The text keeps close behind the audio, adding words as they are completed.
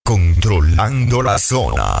Controlando la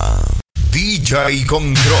zona. DJ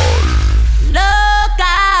Control.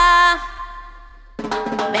 Loca.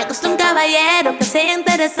 Me gusta un caballero que sea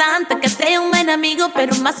interesante, que sea un buen amigo,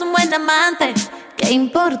 pero más un buen amante. ¿Qué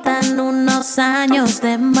importan unos años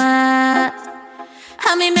de más?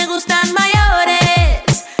 A mí me gustan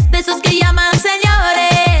mayores, de esos que llaman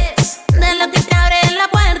señores, de los que te abren la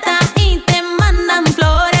puerta y te mandan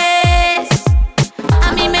flores.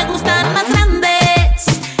 A mí me gustan más grandes,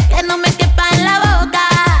 que no me quepa en la boca.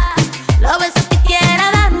 Los besos que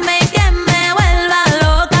quiera darme, que me vuelva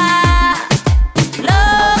loca.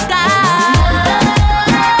 Loca.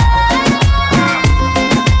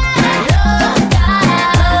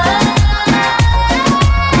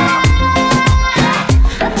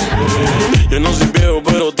 Yo no soy viejo,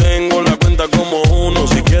 pero tengo la cuenta como uno.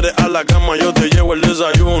 Si quieres a la cama, yo te llevo el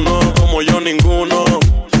desayuno. Como yo ninguno,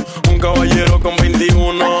 un caballero con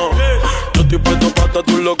 21. Yo estoy puesto pa' toda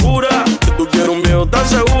tu locura. Que tú quieres un viejo, ¿estás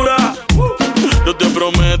segura? Yo te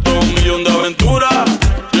prometo 1.000.000 de aventuras.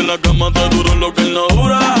 Y en la cama te duro lo que él no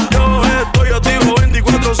dura. Yo estoy activo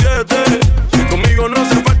 24/7. Conmigo no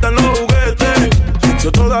se faltan los juguetes.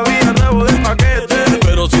 Yo todavía nuevo de paquete.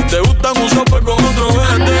 Pero si te gustan un sope con otro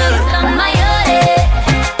vete.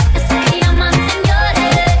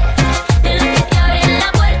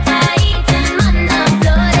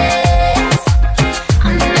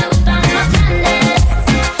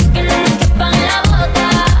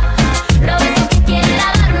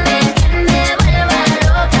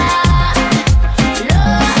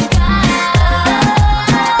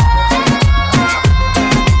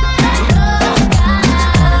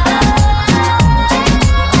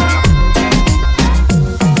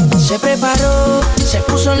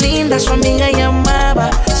 Su amiga llamaba,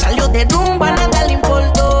 salió de rumba, nada le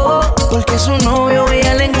importó, porque su novio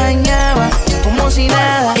ella le engañaba, como si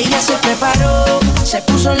nada. Ella se preparó, se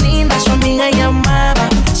puso linda, su amiga llamaba,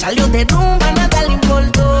 salió de rumba, nada le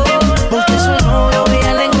importó, porque su novio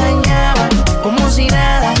ella le engañaba, como si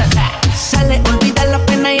nada. Sale, olvida la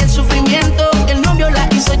pena y el sufrimiento, el novio la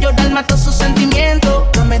hizo llorar, mató sus sentimientos,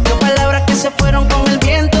 prometió palabras que se fueron con el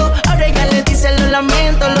viento, ahora ella le dice lo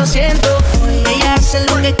lamento, lo siento. Ella hace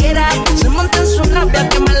lo que quiera, se monta en su nave a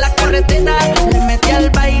quemar la carretera, le mete al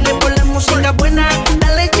baile por la música buena,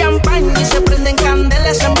 dale champán y se prenden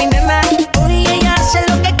candelas en mi nena. Hoy ella hace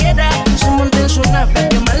lo que quiera, se monta en su nave a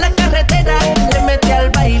quemar la carretera, le mete al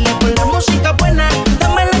baile por la música buena,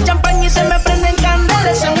 dame la champán y se me prenden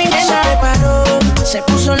candelas en mi nena. Se preparó, se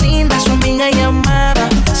puso linda, su amiga llamaba,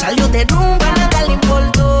 salió de rumba, nada le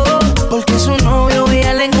importó, porque su novio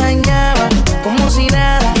ella le engañaba, como si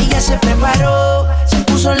nada. Ella se preparó, se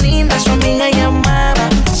puso linda, su amiga llamaba,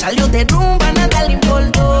 salió de rumba, nada le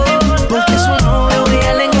importó, porque su novio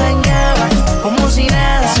ella le engañaba, como si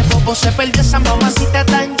nada. Ese bobo se perdió, esa mamacita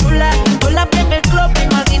tan chula, yo la vi en el club, me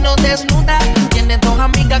imagino desnuda, tiene dos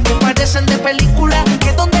amigas que parecen de película,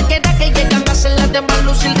 que donde quiera que llegan hacen las demás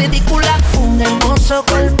lucir ridícula. Un hermoso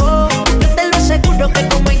cuerpo, yo te lo aseguro que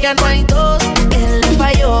como ella no hay dos, él le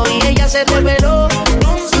falló y ella se reveló,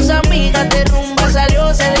 con sus amigas de rumba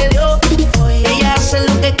salió, se le dio. Hoy ella hace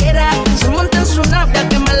lo que quiera, se monta en su nave a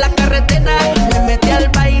quemar la carretera, le mete al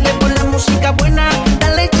baile por la música buena,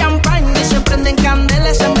 dale champán y se prenden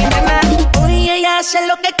candelas en mi nena. Hoy ella hace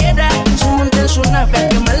lo que quiera, se monta en su nave a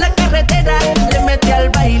quemar la carretera, le mete al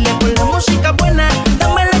baile por la música buena,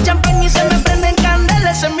 dame la champán y se me prenden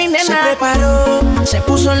candelas en mi nena. Se preparó, se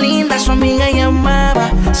puso linda, su amiga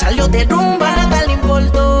llamaba, salió de rumba, nada le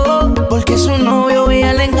importó, porque su novio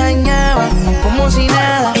ella le engañaba, como si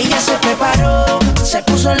nada. Ella se preparó, se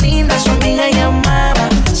puso linda, su amiga llamaba,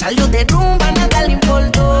 salió de rumba, nada le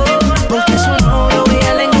importó, porque su novio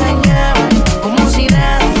ella le engañaba, como si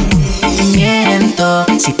nada. Miento,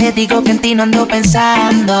 si te digo que en ti no ando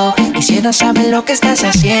pensando, quisiera saber lo que estás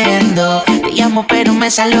haciendo, te llamo pero me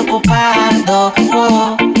sale ocupado.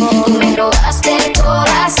 Tú me robaste el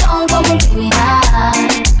corazón como un criminal,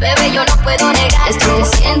 bebé, yo no puedo negar esto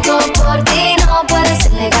que siento por ti, no puede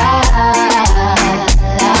ser legal.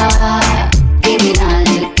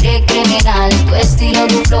 Criminal, qué criminal, tu estilo,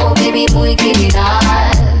 tu flow, baby, muy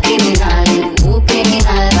criminal. Criminal,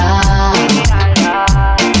 criminal.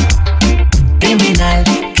 Criminal,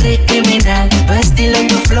 criminal, tu estilo,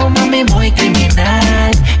 tu flow, mami, muy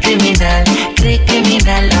criminal. Criminal,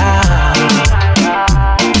 criminal.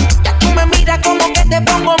 Ya tú me miras como que te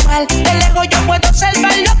pongo mal, de lejos yo puedo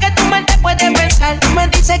observar lo que tu mente puede pensar. Tú me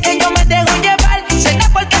dices que yo me dejo llevar, será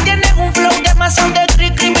porque tienes un flow demasiado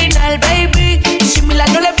de criminal, baby. Similar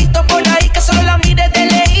no le he visto por ahí, que solo la mire de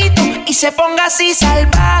lejito y se ponga así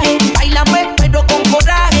salvaje. Bailame pero con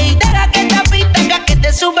coraje y deja que te pita, que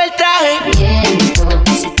te sube el traje. Miento,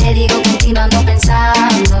 si te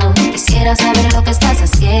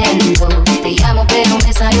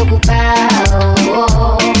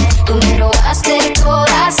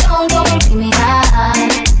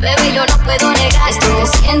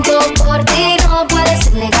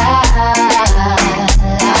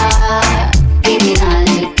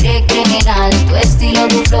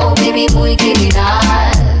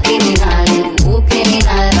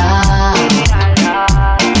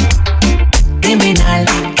criminal,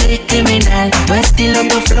 criminal. Tu estilo,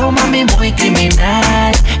 tu flow, mami, muy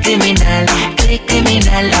criminal, criminal,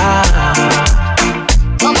 criminal.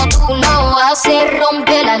 Como tú no haces,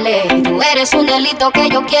 rompe la ley. Tú eres un delito que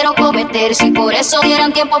yo quiero cometer. Si por eso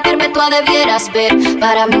dieran tiempo perpetuo debieras ver.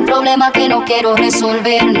 Para mí un problema que no quiero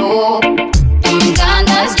resolver, no. Tú me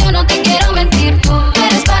encantas, yo no te quiero mentir. Tú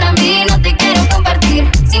eres para mí, no te quiero compartir.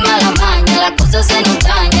 Sin mala maña, la cosa se nos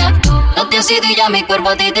daña. Tú no te has ido y ya mi cuerpo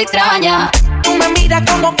a ti te extraña. Tú me miras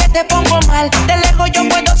como que te pongo mal. De lejos yo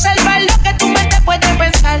puedo observar lo que tu mente puede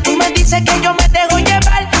pensar. Tú me dices que yo me dejo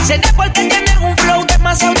llevar. Será porque tienes un flow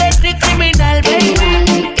demasiado de criminal, baby.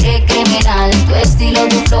 Criminal, qué criminal. Tu estilo,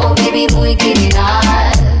 tu flow, baby, muy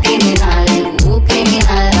criminal. Criminal,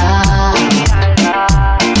 criminal.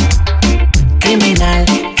 Criminal,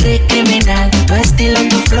 criminal. Tu estilo,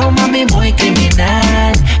 tu flow, mami, muy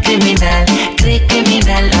criminal. Criminal,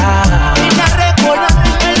 criminal.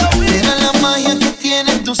 Mira la magia que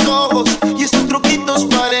tienen tus ojos y esos truquitos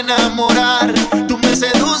para enamorar. Tú me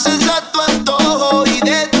seduces a tu antojo y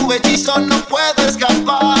de tu hechizo no puedo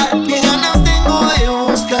escapar. Qué ganas tengo de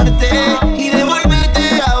buscarte y de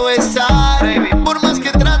volverte a besar. Por más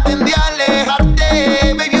que traten de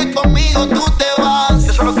alejarte, baby, hoy conmigo tú te vas.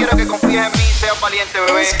 Yo solo quiero que confíes en mí, seas valiente,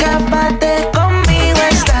 bebé. Escápate conmigo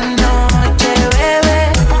esta noche,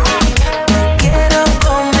 bebé. Te quiero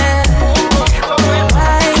comer, me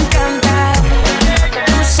va a encantar.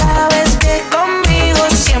 Tú sabes que conmigo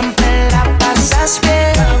siempre la pasas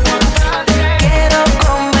bien. Te quiero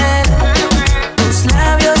comer, tus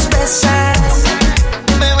labios besar.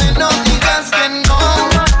 Bebé, no digas que no,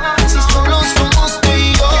 si solo somos tú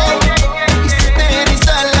y yo. Y se te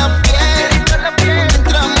eriza la piel cuando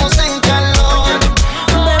entramos en calor.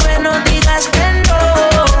 Bebé,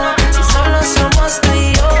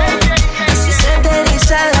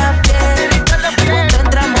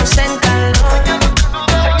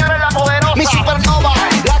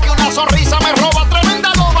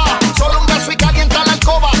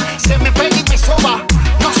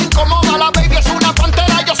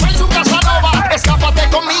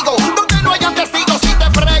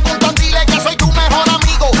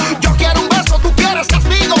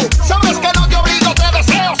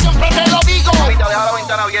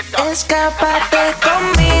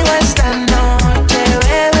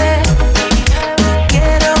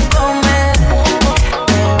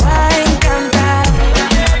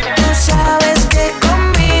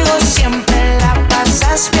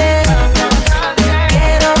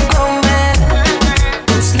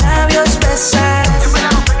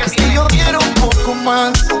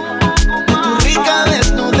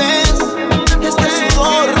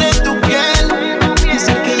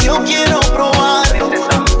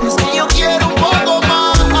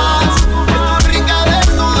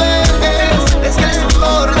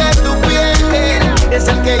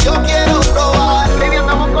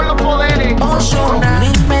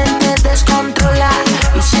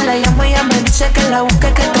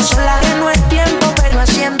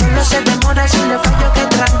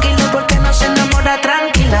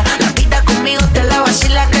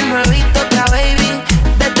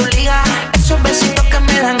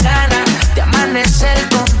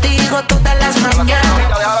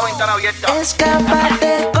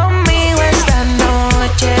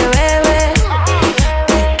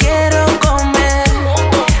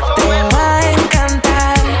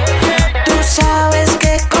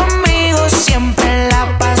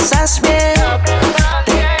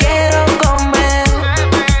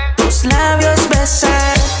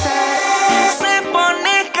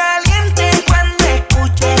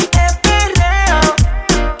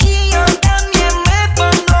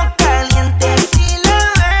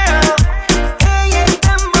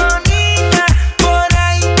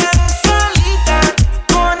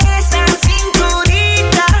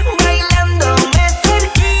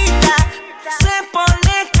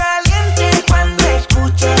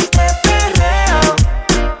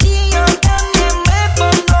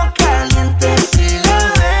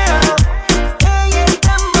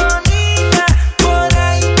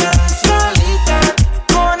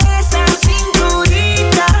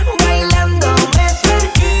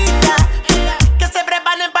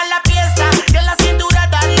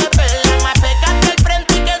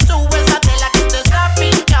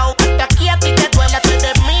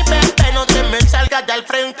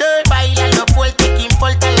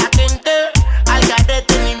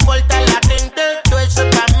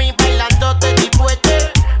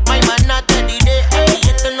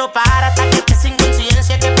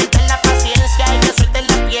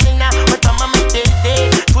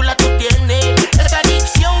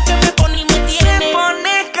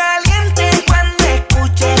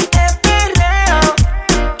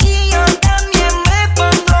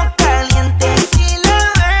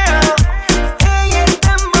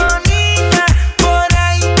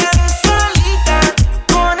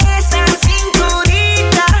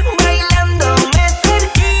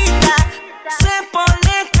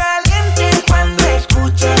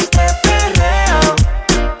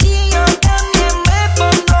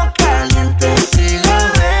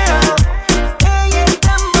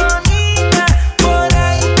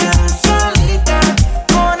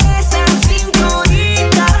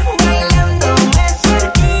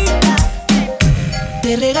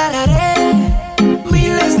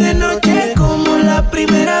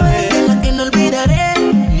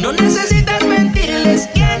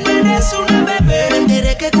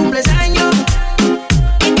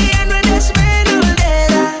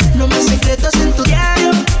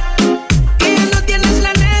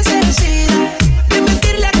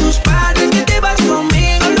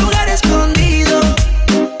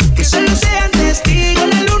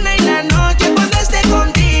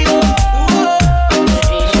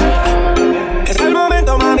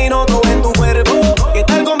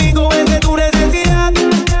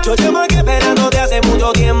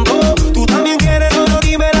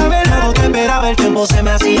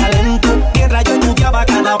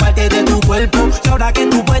 Demuestra que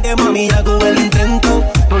tú puedes, mami, ya tuve el intento.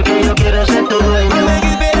 Porque yo quiero ser tu dueño. Mami, que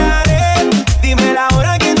esperaré. Dime la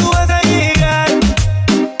hora que tú vas a llegar.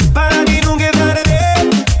 Para ti nunca es tarde.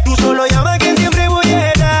 Tú solo llama que siempre voy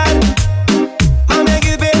a estar. Mami,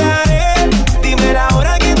 que esperaré. Dime la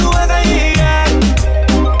hora que tú vas a llegar.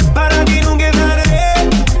 Para ti nunca es tarde.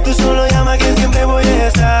 Tú solo llama que siempre voy a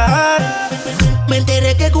estar. Me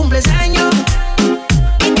enteré que cumples años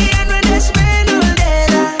y que ya no eres menor de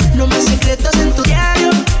edad. No más secretos en tu diario,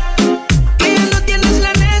 que ya no tienes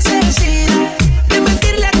la necesidad de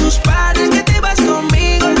mentirle a tus padres que te vas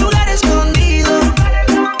conmigo a un lugar escondido.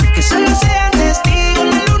 Que solo sean testigos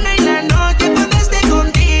la luna y la noche cuando esté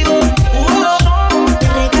contigo. Te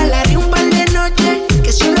regalaré un par de noches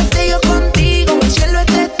que solo esté yo contigo. El cielo es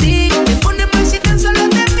testigo. Me pone mal si tan solo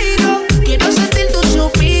te miro. Quiero sentir tu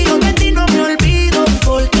suspiro, de ti no me olvido.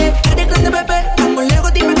 Porque eres grande, bebé. Vamos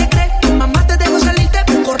lejos, dime qué crees. Mamá, te dejo salir, te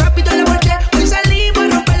busco rápido en la volteé. Hoy salimos a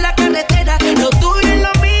romper la carretera. Lo tuyo y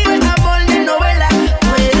lo mío es amor de novela. Tú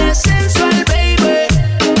eres sensual, baby.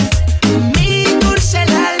 Mi dulce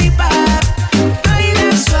lollipop.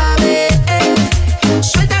 Baila suave,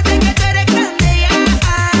 suéltate que tú eres grande ya.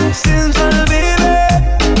 Sensual, baby.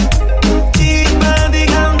 Chispa de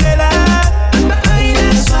candela. Baila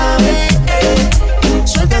suave,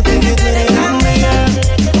 suéltate que tú eres grande ya.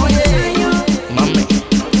 Mami.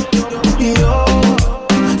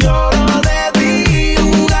 Yo no debí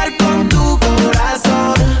jugar con tu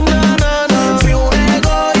corazón. Fui un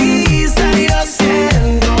egoísta y lo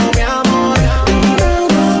siento, mi amor.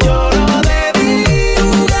 Yo no debí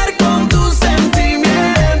jugar con tus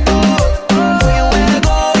sentimientos. Fui un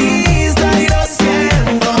egoísta y lo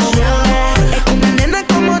siento, mi amor. Es que una nena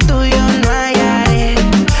como tú yo no hallaré.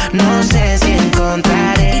 No sé si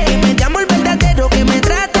encontraré. Y que me llamo el verdadero, que me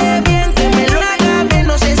trate bien, que me lo haga bien,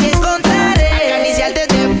 no sé si encontraré. Acariciarte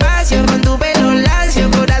despacio con tu pelo lacio,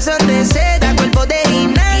 corazón de seda, cuerpo de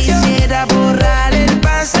gimnasio. Quisiera borrar el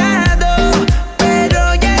pasado,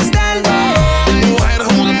 pero ya es tarde. Mujer,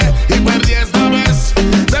 jugué y perdí esta vez.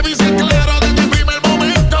 Debí ser claro desde el primer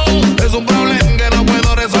momento. Es un problema que no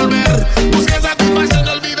puedo resolver. Busqué satisfacción,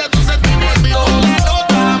 olvidé tus sentimientos. La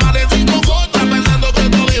nota, amanecí con otra, pensando que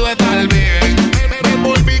todo iba a estar bien. Me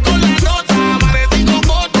envolví con la nota, amanecí con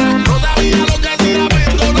otra. No sabía lo que hacía,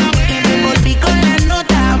 perdóname. Me volví con la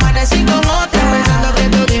nota, amanecí con otra, pensando que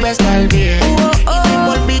todo iba a estar bien. Y me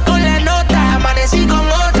volví con la nota, amanecí con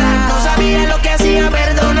otra, no sabía lo que hacía,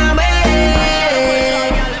 perdóname.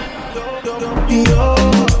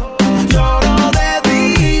 Yo no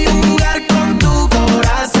debí jugar con tu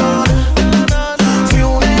corazón. Fui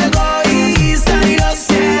un egoísta y lo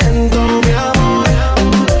siento, mi amor.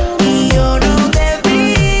 Y yo no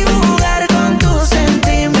debí jugar con tus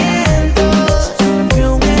sentimientos. Fui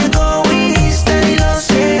un egoísta y lo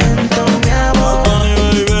siento, mi amor. Honey,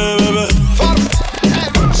 baby, baby.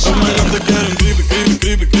 Some maleantes quieren creepy, creepy,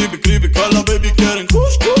 creepy, creepy, creepy. Con la baby quieren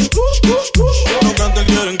kush, kush, kush, kush, kush. Los cantantes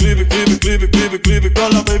quieren creepy, creepy, creepy, creepy, creepy. Con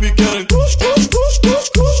la baby quieren kush, kush, kush, kush,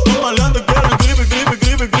 kush. Los maleantes quieren creepy, creepy,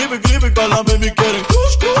 creepy, creepy, creepy. Con la baby quieren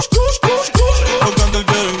kush, kush, kush, kush, kush. Los cantantes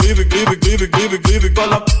quieren creepy, creepy, creepy, creepy, creepy. Con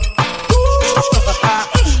la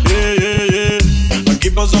yeah, yeah, yeah. Aquí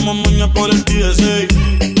pasamos mañana por el TSA.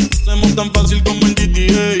 Hacemos tan fácil como en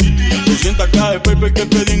GTA. 200K, baby, que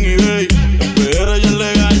pedí en eBay. PR ya es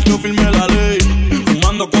legal, yo firmé la ley.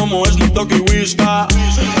 Fumando como Snoop Dogg y Whisca.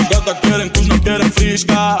 Las gatas quieren kush, no quieren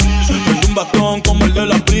frisca. Prende un bastón como el de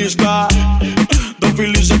la prisca. Don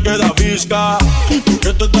Philly se queda visca.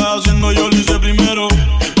 ¿Qué te estás haciendo? Yo lo hice primero.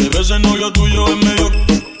 Debe ser novio tuyo en medio.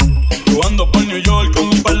 Yo ando por New York con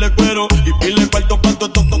un par de cuero y pile cuarto pa'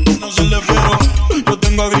 todo no se le fiero. Yo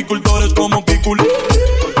tengo agricultores como Piculín,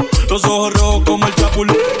 los ojos rojos como el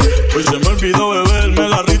Chapulín. Hoy se me olvidó beberme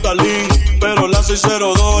la Ritalin, pero la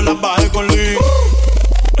 602 la bajé con Lean.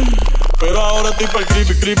 Pero ahora estoy pa'l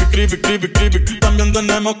creepy, creepy, creepy, creepy, creepy. También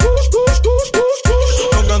tenemos kush, kush, kush, kush, kush.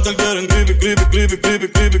 Los cantantes quieren creepy, creepy, creepy, creepy,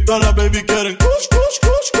 creepy. Todas las baby quieren kush, kush,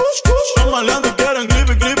 kush, kush, kush. Los maleantes quieren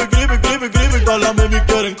creepy, creepy, creepy, creepy, creepy. Todas las baby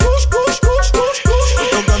quieren kush, kush, kush, kush, kush. Los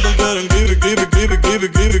cantantes quieren creepy, creepy, creepy, creepy,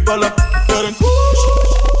 creepy. Todas las quieren kush.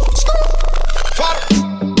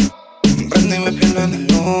 Prende y me pierdo en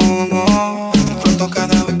el humo. Pronto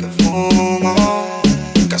cada vez que fumo.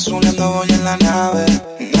 Casuleando voy en la nave.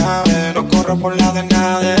 No corro por la de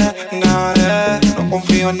nadie. No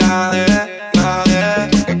confío en nadie.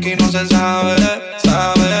 Porque aquí no se sabe.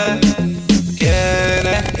 ¿Quién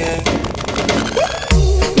es quién?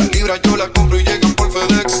 Las libras yo las compro y llegan por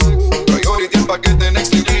FedEx. Priority en paquete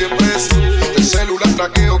Next y Express. El celular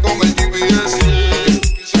traqueo con el GPS.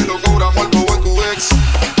 Se lo cobramos al bobo de tu ex.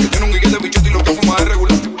 Que tiene un guille de bichote y lo que fuma es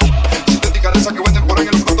regular. Sintética de esa que venden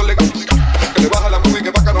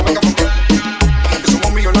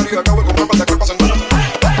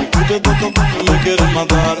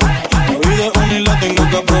La vida es una y la tengo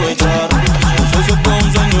que aprovechar. No sé si esto es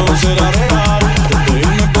un sueño o será real. Desde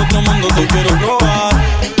irme por otro mundo te quiero probar.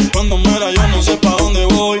 Cuando muera yo no sé pa' dónde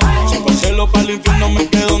voy. Si pa' el cielo, pa' el infierno me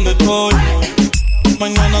quedo donde estoy.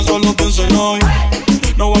 Mañana solo pienso en hoy.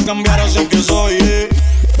 No voy a cambiar así que soy,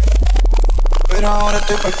 Pero ahora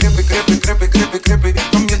estoy pa' creepy.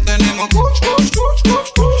 También tenemos kush.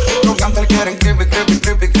 Los gangsters quieren creepy.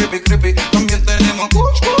 También tenemos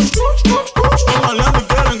kush. Los maleantes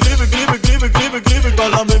quieren creepy.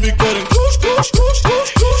 Con la baby quieren kush. Los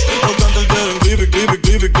gangsters quieren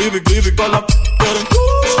creepy. Con la quieren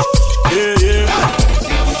kush. Yeah.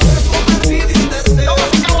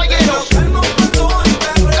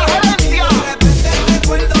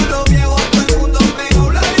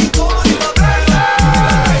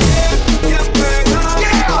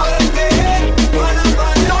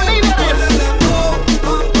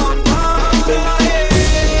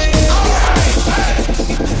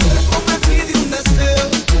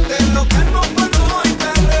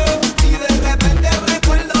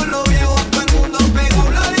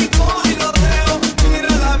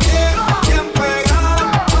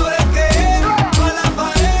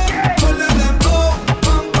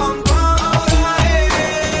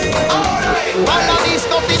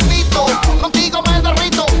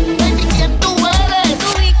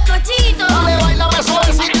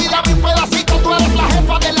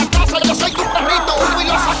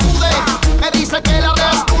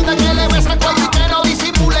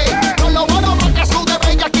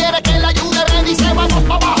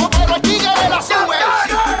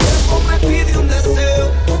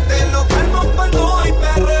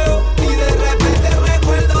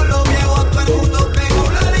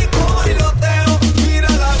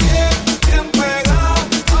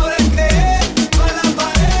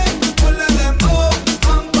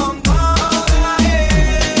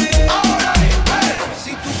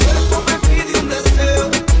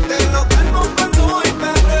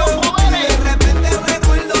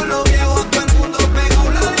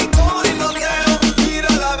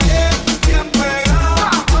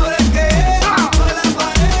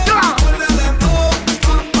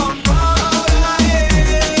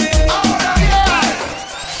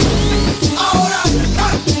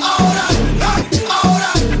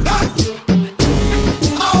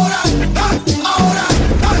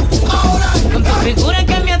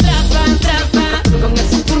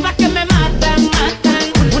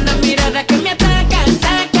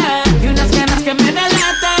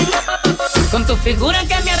 Figura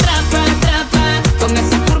que me atrapa, con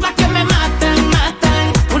esas curvas que me matan,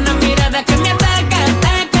 una mirada que me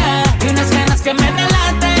ataca, y unas ganas que me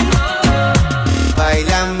delatan.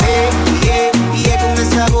 Báilame, con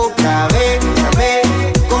esa boca, bésame,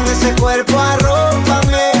 con ese cuerpo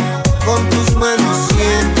arrópame, con tus manos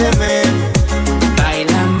siénteme.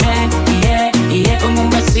 Báilame, con un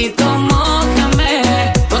besito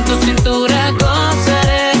mójame, con tu cintura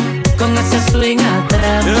gozaré, con ese swing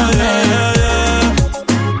atrápame.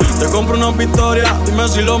 Compro una victoria, dime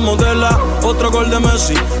si lo modela. Otro gol de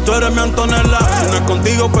Messi, tú eres mi Antonella. Si no es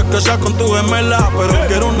contigo, pues que sea con tu gemela. Pero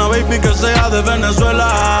quiero una baby que sea de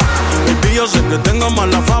Venezuela. Baby, yo sé que tengo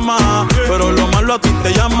mala fama, pero lo malo a ti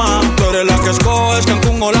te llama. Tú eres la que escoges,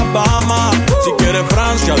 Cancún o las Bahamas. Si quieres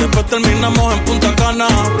Francia, después terminamos en Punta Cana.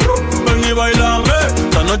 Ven y bailame,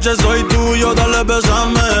 esta noche soy tuyo, dale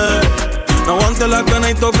besame. No aguantes la cana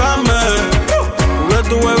y tocame. Jugué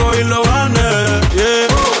tu juego y lo gané, yeah.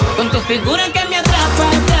 Con tu figura que me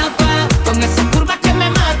atrapa, con esas curvas que me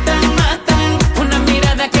matan, una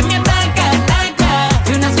mirada que me ataca,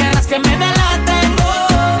 y unas ganas que me delatan.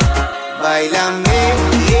 Báilame,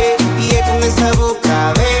 con esa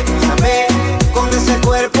boca, bésame, con ese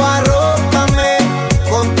cuerpo arrópame,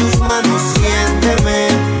 con tus manos siénteme.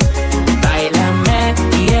 Báilame,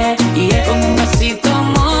 con un besito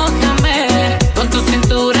mójame, con tu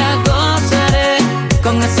cintura gozaré,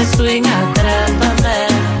 con ese swing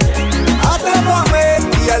atrápame.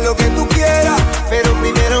 Y haz lo que tú quieras, pero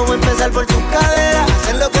primero voy a empezar por tus caderas.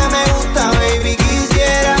 Hacer lo que me gusta, baby,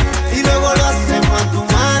 quisiera, y luego lo hacemos a tu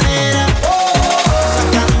manera.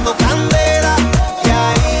 Sacando candela, y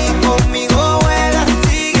ahí conmigo vuela.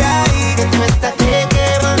 Sigue ahí, que tú estás que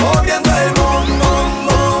quemas, moviendo el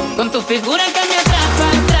bom. Con tu figura que me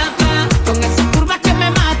atrapa, con esas curvas que me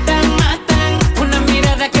matan, una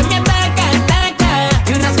mirada que me ataca,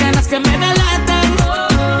 y unas ganas que me delatan.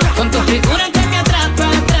 Con tu figura que me atrapa,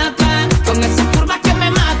 con esas curvas que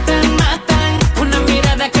me matan, una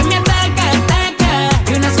mirada que me ataca,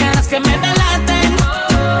 y unas ganas que me delatan.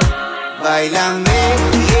 Báilame,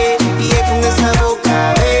 con esa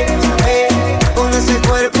boca, bésame, con ese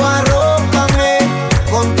cuerpo arrópame,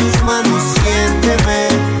 con tus manos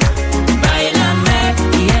siénteme.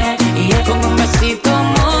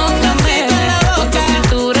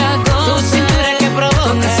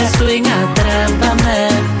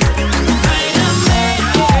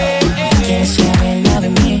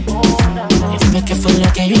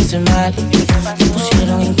 hice mal, se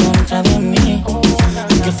pusieron en contra de mí.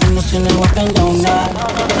 Que fuimos en el voy a perdonar.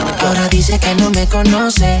 Ahora dice que no me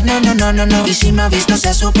conoce, no. Y si me ha visto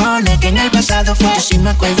se supone que en el pasado fue. Yo sí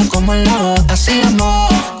me acuerdo como lo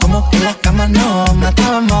hacíamos, como en las camas nos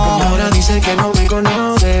matábamos. Ahora dice que no me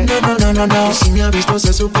conoce, no. Y si me ha visto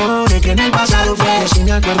se supone que en el pasado fue. Yo sí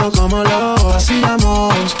me acuerdo como lo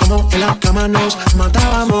hacíamos, como en las camas nos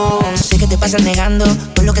matábamos. Sé que te pasas negando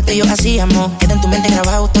por lo que tú y yo hacíamos. Queda en tu mente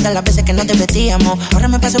grabado todas las veces que no te vestíamos. Ahora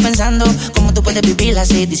me paso pensando cómo tú puedes vivir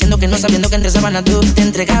así, diciendo que no sabiendo que entre sábanas tú te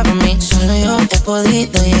entregabas a mí. Solo yo he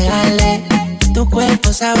podido llegarle, tu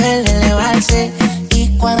cuerpo sabe elevarse.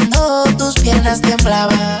 Y cuando tus piernas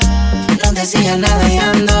temblaban, no decía nada y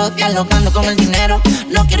ando dialogando con el dinero.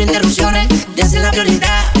 No quiero interrupciones, de hacer la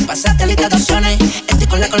prioridad. Pasaste lista de opciones. Estoy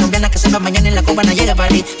con la colombiana que se va mañana y la cubana llega a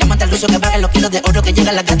París. Llámate al ruso que baje los kilos de oro que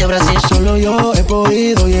llega a la casa de Brasil. Solo yo he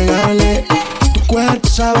podido llegarle, tu cuerpo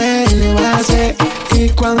sabe elevarse. Y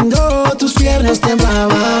cuando tus piernas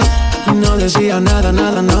temblaban, no decía nada, no.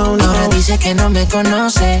 Ahora dice que no me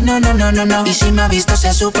conoce, no. Y si me ha visto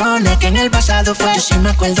se supone que en el pasado fue. Yo sí me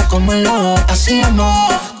acuerdo como lo hacíamos,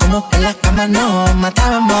 como en las camas nos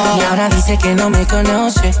matábamos. Y ahora dice que no me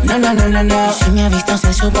conoce, no. Y si me ha visto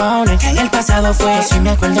se supone que en el pasado fue. Yo sí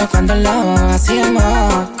me acuerdo cuando lo hacíamos,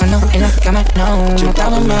 cuando en las camas nos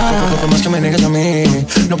matábamos. Por más que me niegues a mí,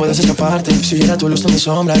 no puedes escaparte. Si yo era tu luz, tu mi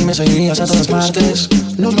sombra y me seguías a todas partes.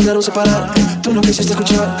 Nos lograron separar, tú no quisiste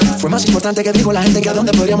escuchar. Fue más importante que dijo la gente que a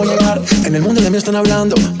dónde podríamos llegar. En el mundo de mí están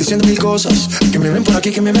hablando, diciendo mil cosas. Que me ven por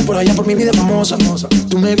aquí, que me ven por allá, por mi vida famosa.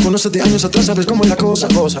 Tú me conoces de años atrás, sabes cómo es la cosa.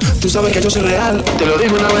 Tú sabes que yo soy real, te lo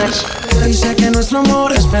digo una vez. Dice que nuestro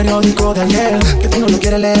amor es periódico de ayer, que tú no lo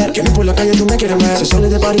quieres leer, que ni por la calle tú me quieres ver. Si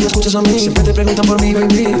sales de par y me escuchas a mí, siempre te preguntan por mí,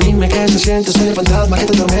 baby. Dime qué se siente, soy el fantasma que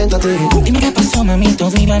te tormenta a ti. Dime qué pasó, mami,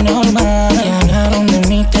 todo iba normal. Que hablaron de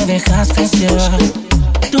mí, te dejaste llevar.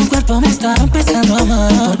 Tu cuerpo me está empezando a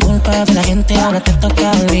amar. Por culpa de la gente ahora te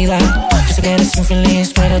toca olvidar. Yo sé que eres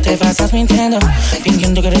infeliz, pero te pasas mintiendo,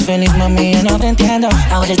 fingiendo que eres feliz, mami, yo no te entiendo.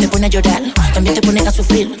 Ahora él te pone a llorar, también te pone a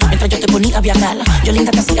sufrir, mientras yo te ponía a viajar, yo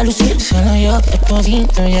linda te hacía lucir. Solo yo he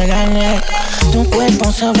podido llegarle, tu cuerpo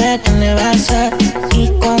sabe elevarse. Y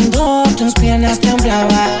cuando tus piernas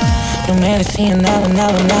temblaban, no me decía nada.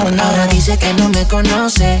 Ahora dice que no me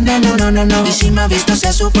conoce, no. Y si me ha visto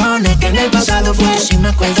se supone que en el pasado fue. Yo sí me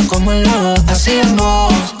acuerdo como lo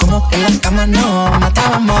hacíamos, como en las camas nos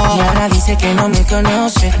matábamos. Y ahora dice que no me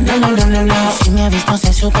conoce, no. Si me ha visto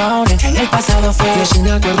se supone que en el pasado fue. Yo sí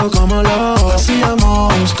me acuerdo como lo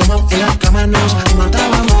hacíamos, como en las camas nos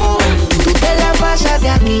matábamos. Tú te la pasas de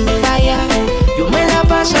aquí para allá, yo me la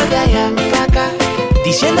paso de allá para acá,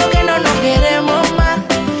 diciendo que no nos queremos más,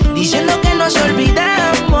 diciendo que nos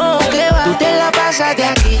olvidamos, que va. Tú te la pasas de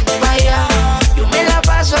aquí para allá, yo me la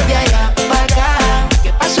paso de allá para acá.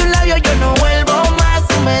 Que paso un labio yo no vuelvo más.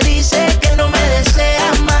 Tú me dices que no me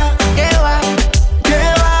deseas más, que va.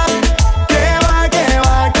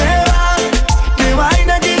 Que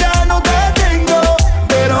vaina que ya no te tengo,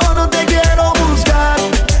 pero no te quiero buscar.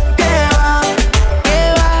 Que va.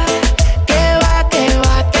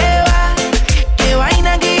 Que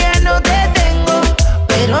vaina que ya no te tengo,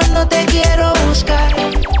 pero no te quiero buscar.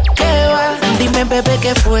 Que va. Dime, bebé,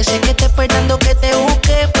 ¿qué fue? Sé que te esperando que te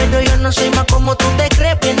busque, pero yo no soy más como tú te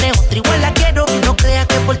crees. Viene otra igual la quiero. No creas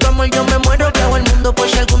que por tu amor yo me muero. Que hago el mundo por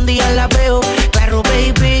si algún día la veo. Claro,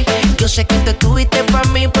 baby, yo sé que te tuviste pa'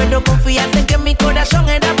 mí, pero confíate en que mi corazón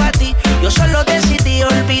era pa' ti. Yo solo decidí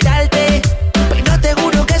olvidarte, pero te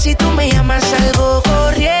juro que si tú me llamas salgo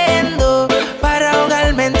corriendo para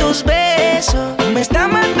ahogarme en tus besos. Me está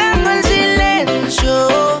matando el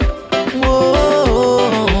silencio.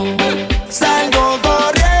 Salgo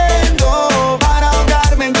corriendo para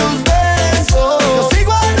ahogarme en tus besos. Yo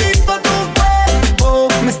sigo al ritmo de tu cuerpo,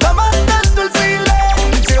 me está matando el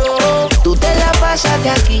silencio. Tú te la pasas de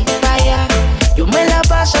aquí para allá, yo me la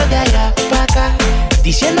paso de allá para acá,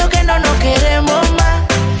 diciendo que no nos queremos más,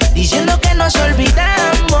 diciendo que nos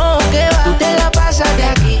olvidamos, que va. Tú te la pasas de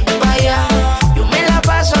aquí para allá, yo me la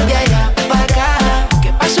paso de allá para acá.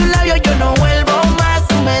 Que paso un labio yo no vuelvo más.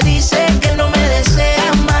 Tú me dices que no me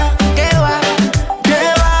deseas más, que va.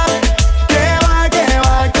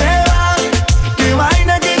 Que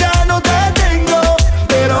vaina que ya no te tengo,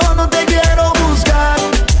 pero no te quiero buscar.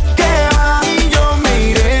 Que va. Y yo me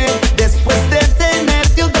iré después de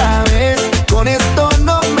tenerte otra vez. Con esto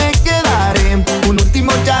no me quedaré. Un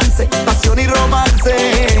último chance, pasión y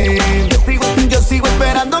romance. Yo sigo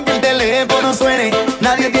esperando que el teléfono suene.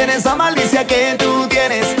 Nadie tiene esa malicia que tú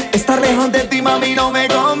tienes. Estar lejos de ti, mami, no me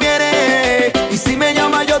conviene. Y si me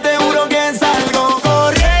llamas yo te juro que salgo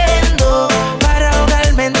Corriendo para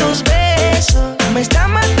ahogarme en tu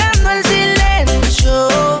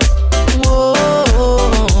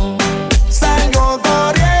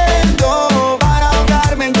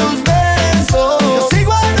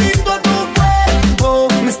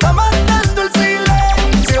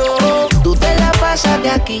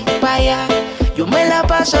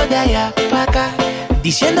paso de allá para acá,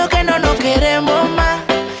 diciendo que no nos queremos más,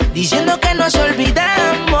 diciendo que nos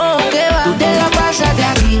olvidamos, que va. Tú te la pasas de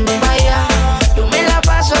aquí para allá,